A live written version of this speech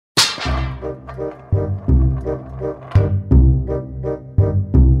Hey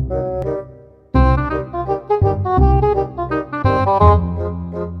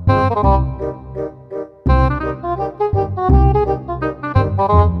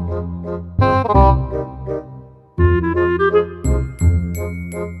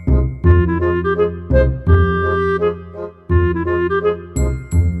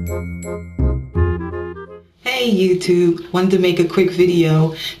YouTube, wanted to make a quick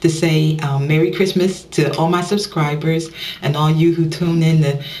video to say Merry Christmas to all my subscribers and all you who tune in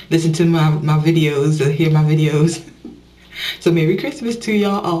to listen to my videos or hear my videos. So Merry Christmas to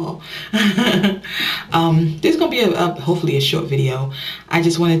y'all all. This is going to be hopefully a short video. I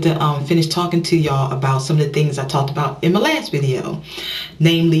just wanted to finish talking to y'all about some of the things I talked about in my last video,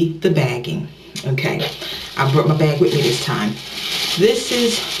 namely the bagging. Okay, I brought my bag with me this time. This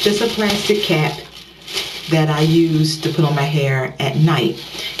is just a plastic cap that I use to put on my hair at night.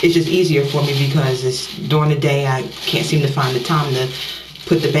 It's just easier for me because it's during the day I can't seem to find the time to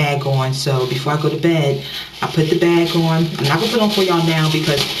put the bag on. So before I go to bed, I put the bag on. I'm not gonna put it on for y'all now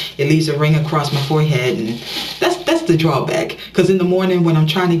because it leaves a ring across my forehead, and that's the drawback. Because in the morning when I'm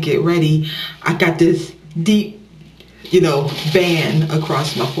trying to get ready, I got this deep, band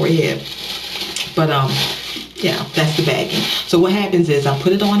across my forehead. But yeah, that's the bagging. So what happens is I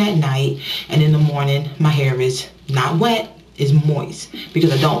put it on at night, and in the morning my hair is not wet, it's moist,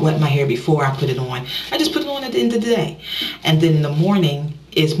 because I don't wet my hair before I put it on. I just put it on at the end of the day, and then in the morning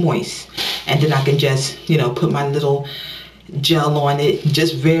it's moist, and then I can just put my little gel on it,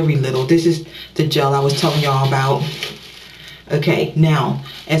 just very little. This is the gel I was telling y'all about. Okay, now,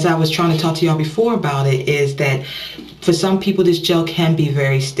 as I was trying to talk to y'all before about it, is that for some people this gel can be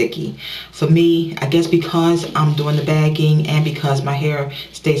very sticky. For me, I guess because I'm doing the bagging and because my hair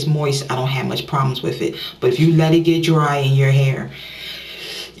stays moist, I don't have much problems with it. But if you let it get dry in your hair,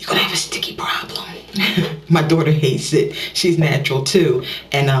 you're gonna have a sticky problem. My daughter hates it. She's natural too,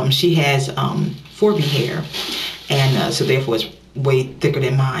 and she has 4B hair, and so therefore it's way thicker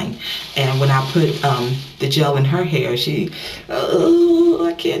than mine. And when I put the gel in her hair, oh,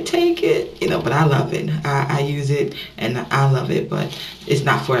 I can't take it, but I love it. I use it and I love it, but it's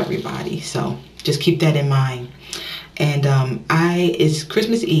not for everybody, so just keep that in mind. And it's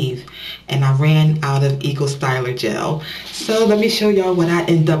Christmas Eve, and I ran out of Eco Styler gel, so let me show y'all what I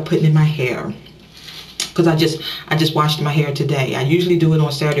end up putting in my hair. Because I just washed my hair today. I usually do it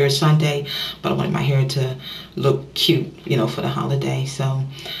on Saturday or Sunday, but I wanted my hair to look cute, for the holiday. So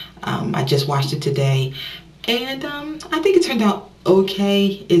I just washed it today, and I think it turned out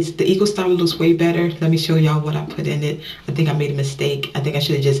okay. The Eco Styler looks way better. Let me show y'all what I put in it. I think I made a mistake. I think I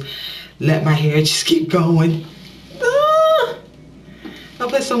should have just let my hair just keep going. I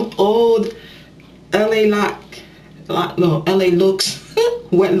put some old LA Looks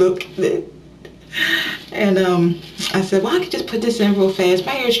wet look. And I said, well, I could just put this in real fast.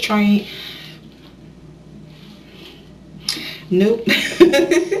 My hair's trained. Nope.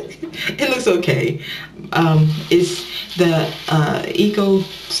 It looks okay. It's the Eco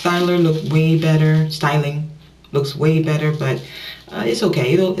Styler look way better. Styling looks way better, but it's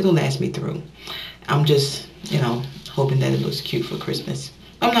okay. It'll last me through. I'm just, hoping that it looks cute for Christmas.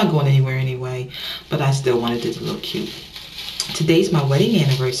 I'm not going anywhere anyway, but I still wanted it to look cute. Today's my wedding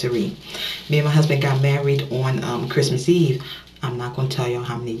anniversary. Me and my husband got married on Christmas Eve. I'm not going to tell y'all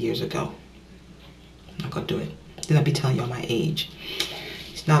how many years ago. I'm not going to do it. Then I'll be telling y'all my age.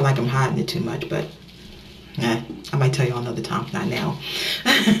 It's not like I'm hiding it too much, but I might tell y'all another time, not now.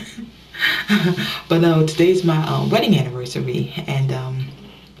 But today's my wedding anniversary, and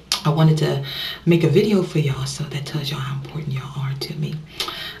I wanted to make a video for y'all, so that tells y'all how important y'all are to me.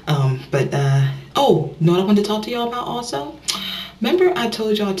 Oh, you know what I wanted to talk to y'all about also? Remember I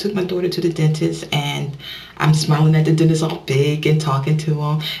told y'all I took my daughter to the dentist, and I'm smiling at the dentist all big and talking to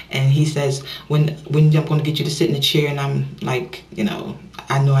him, and he says, when I'm going to get you to sit in the chair, and I'm like,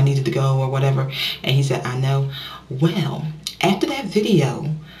 I know I needed to go or whatever, and he said, I know. Well, after that video,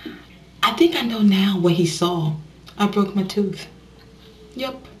 I think I know now what he saw. I broke my tooth.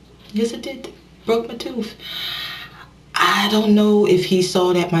 Yep, yes I did, broke my tooth. I don't know if he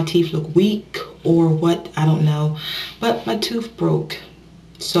saw that my teeth look weak or what, I don't know, but my tooth broke,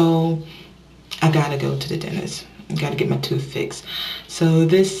 so I gotta go to the dentist. I gotta get my tooth fixed. So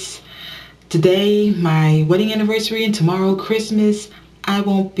today, my wedding anniversary, and tomorrow Christmas, I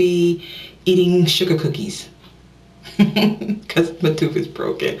won't be eating sugar cookies because my tooth is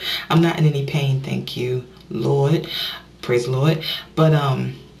broken. I'm not in any pain, thank you, Lord, praise the Lord, but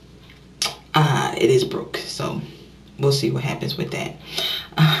it is broke, so we'll see what happens with that.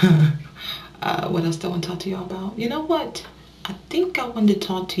 What else do I want to talk to y'all about? You know what? I think I wanted to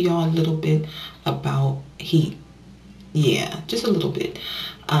talk to y'all a little bit about heat. Yeah, just a little bit.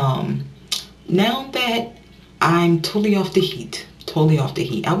 Now that I'm totally off the heat,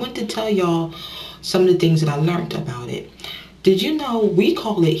 I wanted to tell y'all some of the things that I learned about it. Did you know we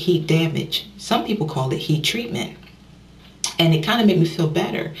call it heat damage? Some people call it heat treatment. And it kind of made me feel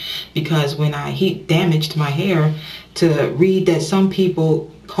better, because when I heat damaged my hair, to read that some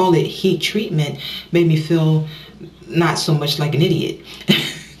people call it heat treatment made me feel not so much like an idiot.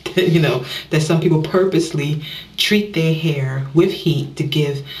 You know, that some people purposely treat their hair with heat to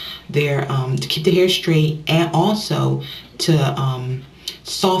give their to keep the hair straight, and also to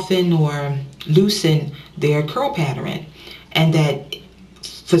soften or loosen their curl pattern, and that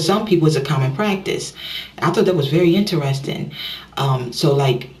for some people it's a common practice. I thought that was very interesting. So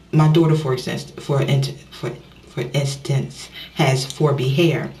like my daughter, for instance, for instance, has 4B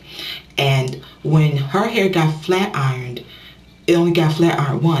hair, and when her hair got flat ironed, it only got flat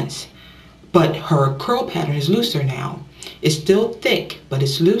ironed once, but her curl pattern is looser now. It's still thick, but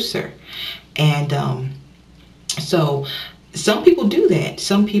it's looser. And so some people do that.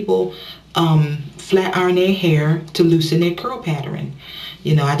 Some people flat iron their hair to loosen their curl pattern.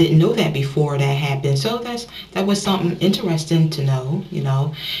 You know, I didn't know that before that happened. So that was something interesting to know. You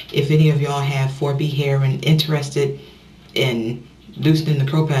know, if any of y'all have 4B hair and interested in loosening the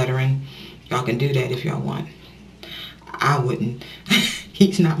curl pattern, y'all can do that if y'all want. I wouldn't.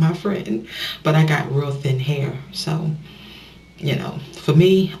 He's not my friend. But I got real thin hair. So, you know, for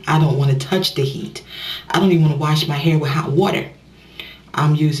me, I don't want to touch the heat. I don't even want to wash my hair with hot water.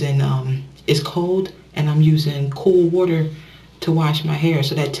 I'm using, it's cold, and I'm using cool water to wash my hair.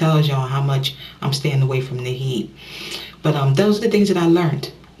 So that tells y'all how much I'm staying away from the heat. But those are the things that I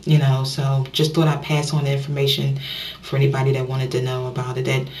learned. You know, so just thought I'd pass on the information for anybody that wanted to know about it,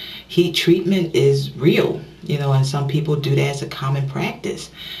 that heat treatment is real, you know, and some people do that as a common practice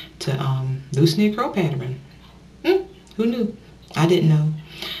to loosen their curl pattern. Who knew? I didn't know.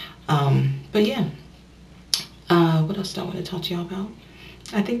 But yeah, what else do I want to talk to y'all about?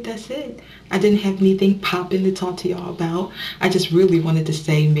 I think that's it. I didn't have anything popping to talk to y'all about. I just really wanted to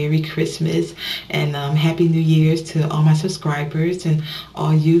say Merry Christmas and Happy New Year's to all my subscribers and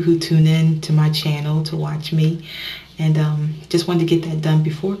all you who tune in to my channel to watch me. And just wanted to get that done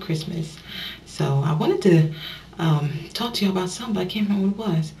before Christmas. So I wanted to talk to y'all about something, but I can't remember what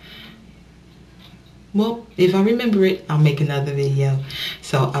it was. Well, if I remember it, I'll make another video.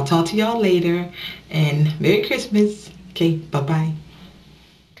 So I'll talk to y'all later, and Merry Christmas. Okay, bye-bye.